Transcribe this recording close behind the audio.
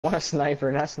want a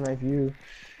sniper, not snipe you.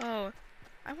 Oh,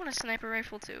 I want a sniper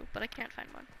rifle too, but I can't find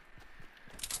one.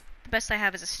 The best I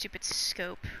have is a stupid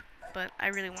scope, but I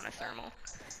really want a thermal.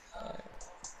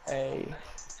 Hey,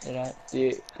 and I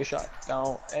did. Good shot.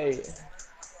 Down. Hey.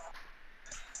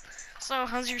 So,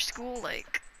 how's your school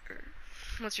like? Or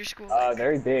what's your school like?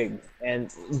 Very big.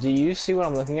 And do you see what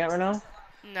I'm looking at right now?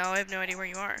 No, I have no idea where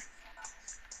you are.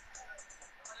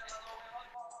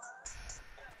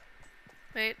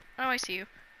 Wait, oh, I see you.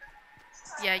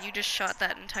 Yeah, you just shot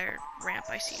that entire ramp.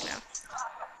 I see you now.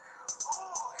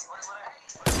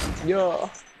 Yeah.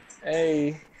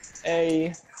 Hey.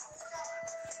 Hey.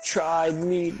 Try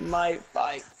me, might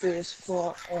fight, fist,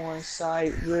 foot on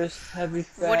site, wrist, heavy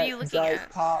What are fat, you looking dike, at?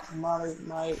 pop, moderate,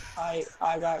 might, height.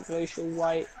 I got glacial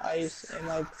white ice in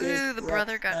my dick, Ooh, the rough,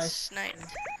 brother got nice. sniped.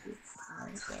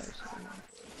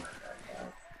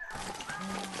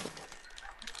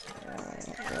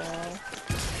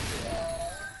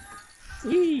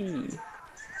 Yee.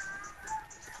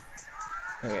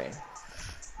 Okay.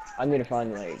 I need to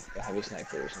find like a heavy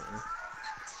sniper or something.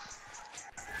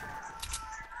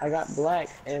 I got black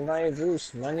and white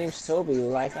Bruce. My name's Toby,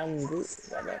 like I'm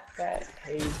Bruce. Like a fat,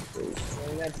 hey Bruce.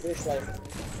 And that bitch like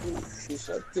Bruce. She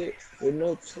sucked it with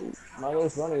no tooth. My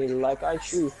nose running like I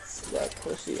chew. That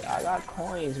pussy, I got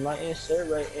coins. My insert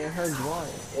right in her groin.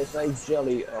 It's like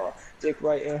jelly, dick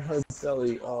right in her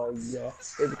belly, yeah.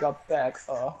 Baby got back,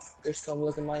 bitch come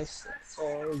looking like sex,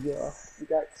 yeah. You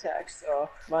got text,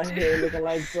 my Dude, hair looking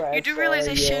like you grass, do realize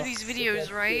I share yeah. these Get that videos,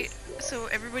 dick. right? So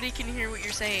everybody can hear what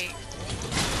you're saying.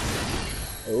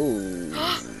 Ooh.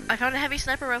 I found a heavy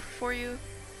sniper rifle for you.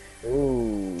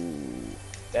 Ooh,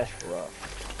 that's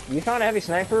rough. You found a heavy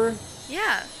sniper?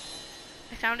 Yeah,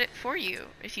 I found it for you.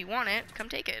 If you want it, come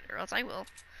take it, or else I will.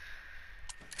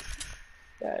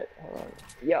 That, hold on.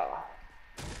 Yeah.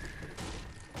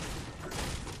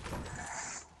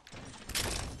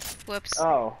 Whoops.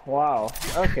 Oh, wow.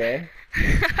 Okay.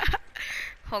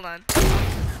 Hold on.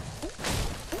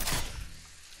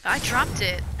 I dropped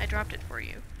it. I dropped it for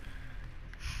you.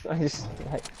 I just,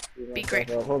 like, Be myself up.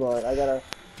 grateful. Hold on, I gotta,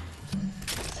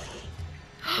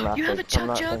 You have a I'm chug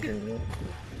not jug? thinking.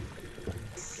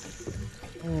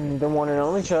 The one and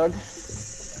only chug.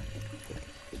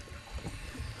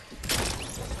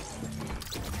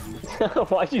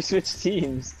 Why'd you switch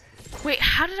teams? Wait,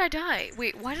 how did I die?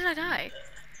 Wait, why did I die?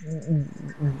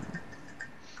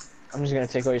 I'm just gonna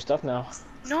take all your stuff now.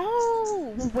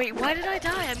 No! Wait, why did I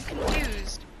die? I'm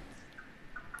confused.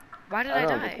 Why did I I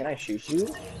don't know, but can die? I shoot you?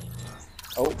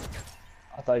 Oh,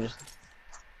 I thought I just,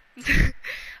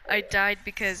 I died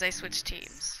because I switched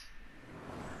teams.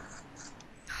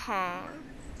 Huh.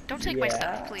 Don't take my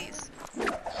stuff, yeah. please.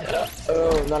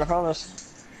 Oh, not a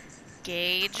promise.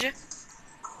 Gage.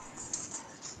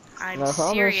 I'm Not a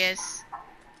promise. serious.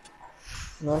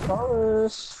 Not a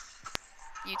promise.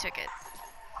 You took it.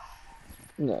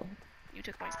 No. You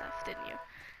took my stuff, didn't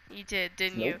you? You did,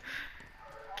 didn't Nope. you?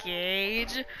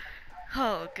 Gage.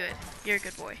 Oh, good. You're a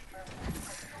good boy.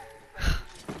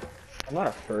 I'm not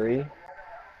a furry.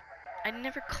 I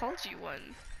never called you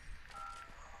one.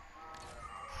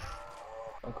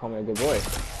 Don't call me a good boy.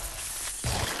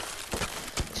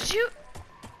 Did you?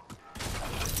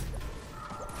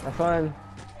 Have fun.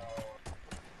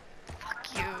 Fuck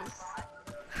you.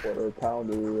 Quarter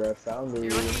pounder, I found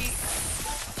You're her. lucky.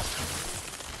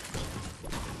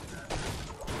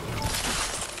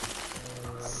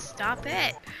 Stop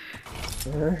it.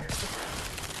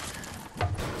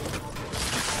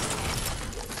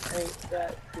 Ain't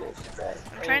that bitch, that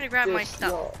I'm trying ain't to grab my this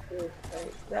stuff. y'all.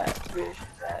 Ain't that bitch,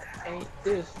 that ain't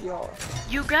this y'all.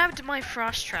 You grabbed my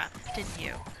frost trap, didn't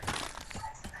you?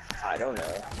 I don't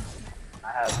know. I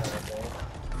have anything.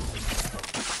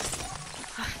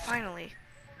 Finally.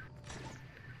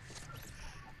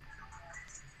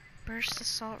 Burst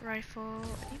assault rifle.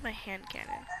 I need my hand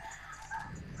cannon.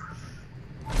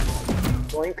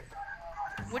 Doink.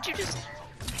 Would you just?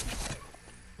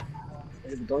 I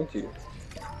just doinked you.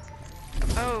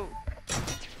 Oh.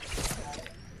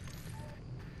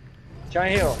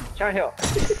 Giant hill. Giant hill.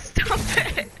 Stop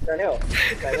it. Giant hill.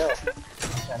 Giant hill.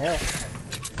 Giant hill.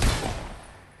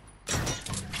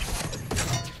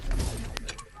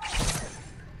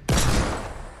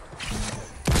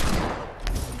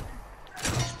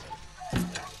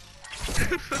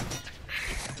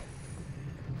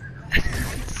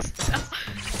 Stop.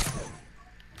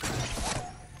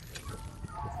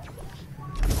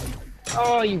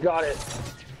 Oh, you got it.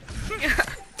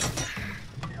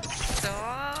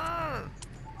 Stop.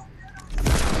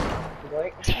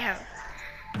 Doink. Damn.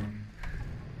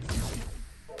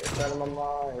 It's out of my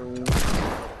mind.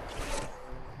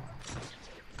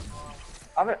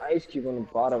 I have an ice cube on the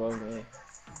bottom of me.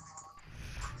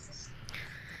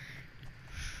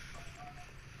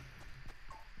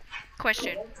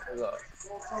 Question. What's up?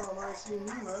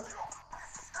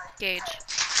 Gage.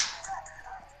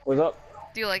 What's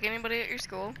up? Do you like anybody at your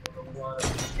school?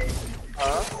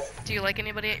 Huh? Do you like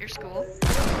anybody at your school?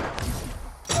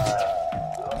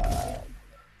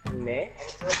 Nah.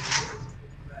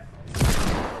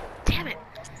 Damn it!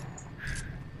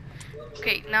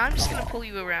 Okay, now I'm just gonna pull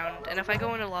you around, and if I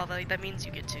go into lava, that means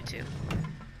you get to too.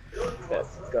 Yeah,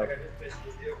 go.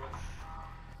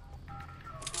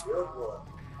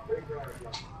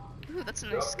 Ooh, that's a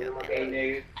nice scope.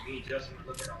 Damn.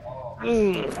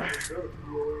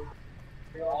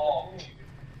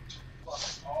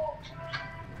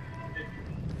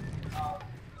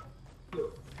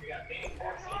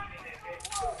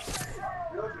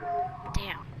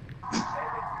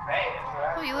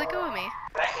 Oh, you let go of me.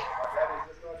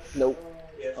 Nope.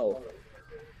 Oh.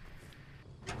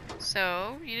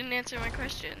 So, you didn't answer my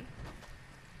question.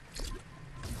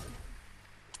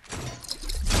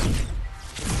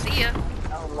 See ya.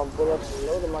 I'm gonna pull up and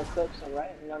load my cups and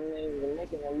writing my names and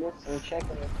making a list and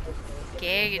checking and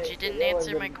Gage, you didn't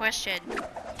answer my question.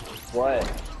 What?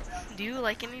 Do you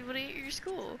like anybody at your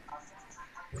school?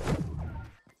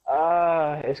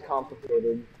 It's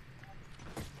complicated.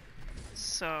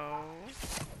 So...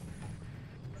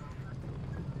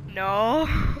 No!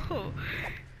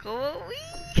 Go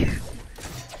away!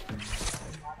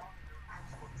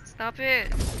 Stop it!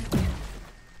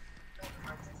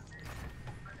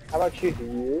 How about you? Do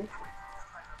you?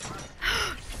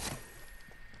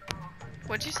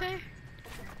 What'd you say?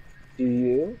 Do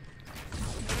you?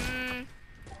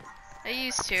 I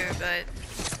used to, but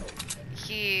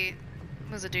he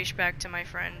was a douchebag to my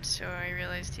friend, so I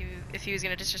realized if he was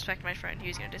gonna disrespect my friend, he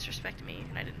was gonna disrespect me,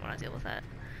 and I didn't want to deal with that.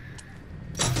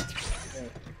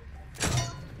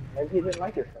 Maybe he didn't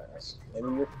like your friends. Maybe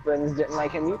your friends didn't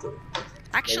like him either.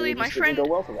 Actually, Maybe didn't go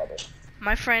well together.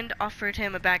 My friend offered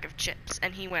him a bag of chips,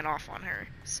 and he went off on her.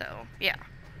 So yeah.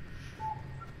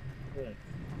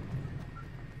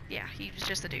 Yeah, he was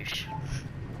just a douche.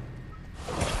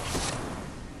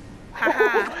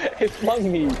 Haha. It flung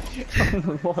me from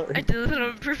the board. I did that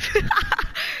on purpose.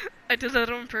 I did that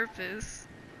on purpose.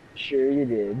 Sure you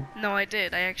did. No, I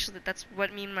did. That's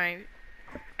what me and my...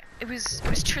 It was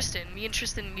Tristan. Me and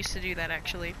Tristan used to do that,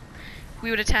 actually.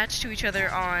 We would attach to each other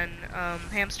on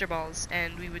hamster balls,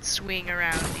 and we would swing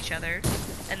around each other,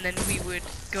 and then we would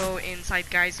go inside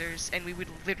geysers, and we would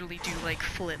literally do, like,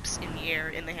 flips in the air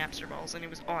in the hamster balls, and it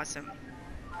was awesome.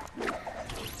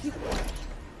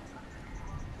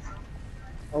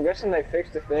 I'm guessing they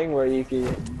fixed the thing where you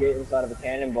could get inside of a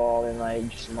cannonball and, like,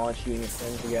 just launch you and your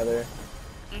friends together.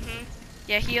 Mm-hmm.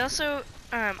 Yeah, he also,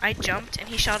 I jumped, and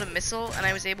he shot a missile, and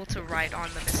I was able to ride on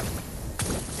the missile.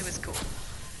 It was cool.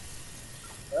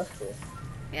 That's cool.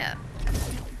 Yeah.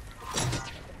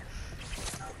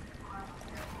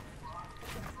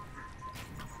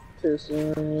 Too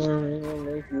soon, will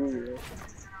make you real.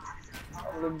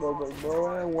 I'm the boy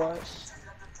I was.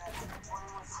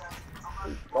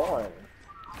 Where's he going?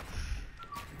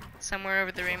 Somewhere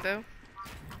over the rainbow.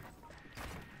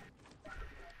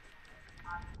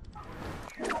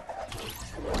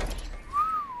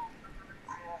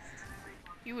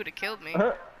 You would have killed me.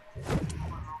 Yes,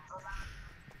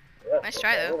 Nice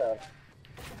try, yes, I though. would have.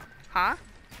 Huh?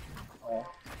 I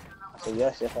said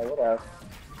yes, I would have.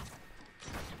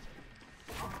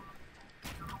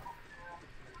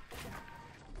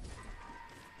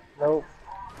 Nope.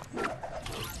 You're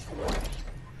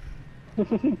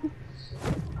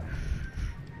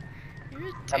a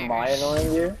douche. Am I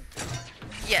annoying you?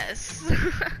 Yes.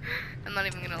 I'm not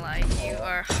even gonna lie. You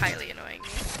are highly annoying me.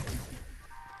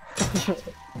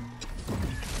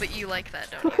 But you like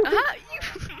that, don't you? Ah, you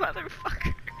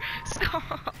motherfucker. Stop.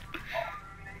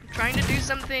 I'm trying to do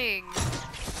something.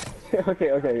 okay,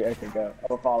 go. I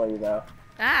will follow you though.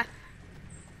 Ah!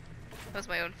 That was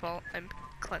my own fault. I'm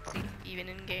klutzy, even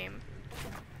in game.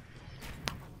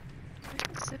 Where's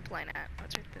the zipline at?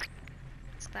 What's right there?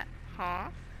 What's that? Huh?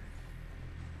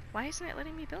 Why isn't it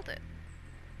letting me build it?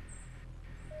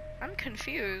 I'm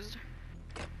confused.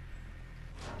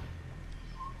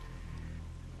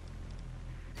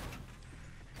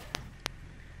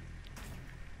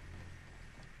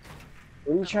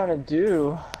 What are you trying to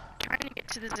do? Trying to get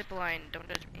to the zipline. Don't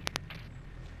judge me.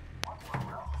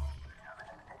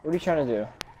 What are you trying to do?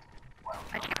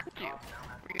 I told you.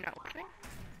 Were you not listening?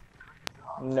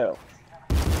 No.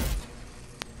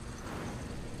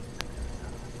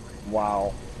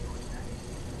 Wow.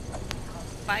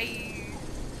 Bye.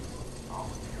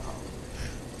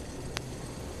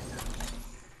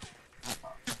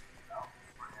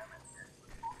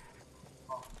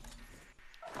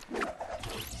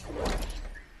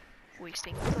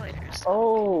 wasting escalators.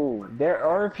 Oh, there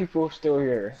are people still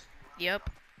here. Yep.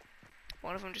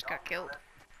 One of them just got killed.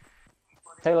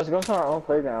 Hey, let's go to our own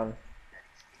playground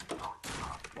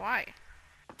Why?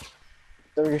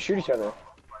 so we can shoot each other.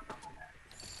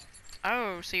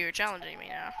 Oh, so you're challenging me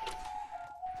now.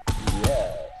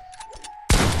 Yeah.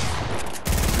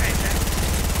 Alright, then.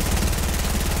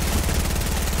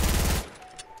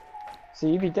 So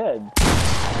you'd be dead.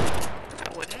 I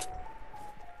wouldn't.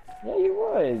 Yeah, you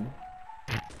would.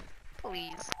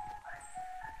 Please.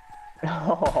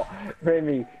 Oh, bring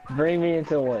me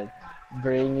into one.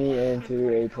 Bring me into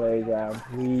a playground,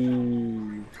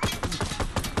 please.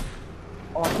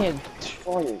 Oh, I can't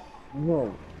destroy it.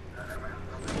 No.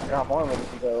 Drop on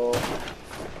with it though.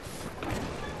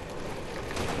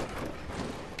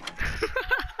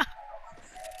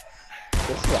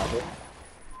 Just stop it.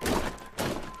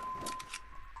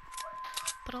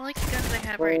 But I like the guns I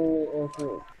have right. Bring me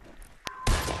into it. I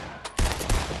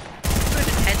would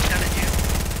have headshotted you.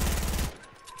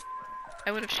 I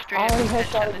would have straight I up already headshotted you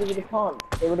headshotted with the you. pump.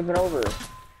 It would have been over.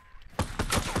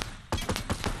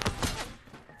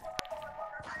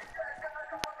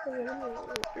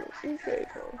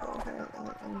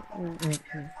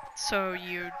 So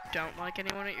you don't like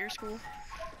anyone at your school?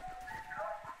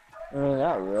 I mean,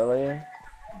 not really,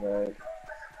 but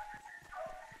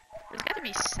There's gotta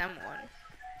be someone.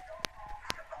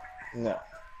 no.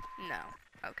 No.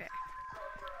 Okay.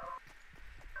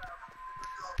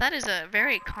 That is a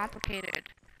very complicated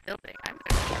building. I'm gonna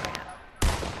destroy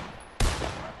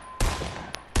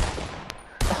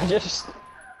it. I just.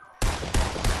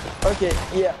 Okay,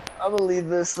 yeah, I believe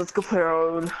this. Let's go play our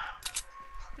own.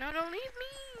 No, don't leave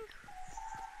me.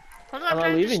 Hold on, I'm not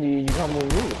trying to leaving you. You come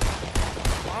with me.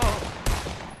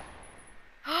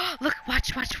 Oh. Look,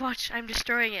 watch. I'm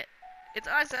destroying it. It's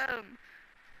awesome.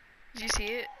 Did you see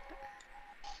it?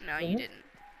 No, you didn't.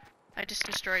 I just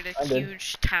destroyed a I did.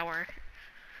 huge tower.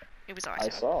 It was awesome. I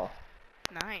saw.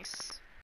 Nice.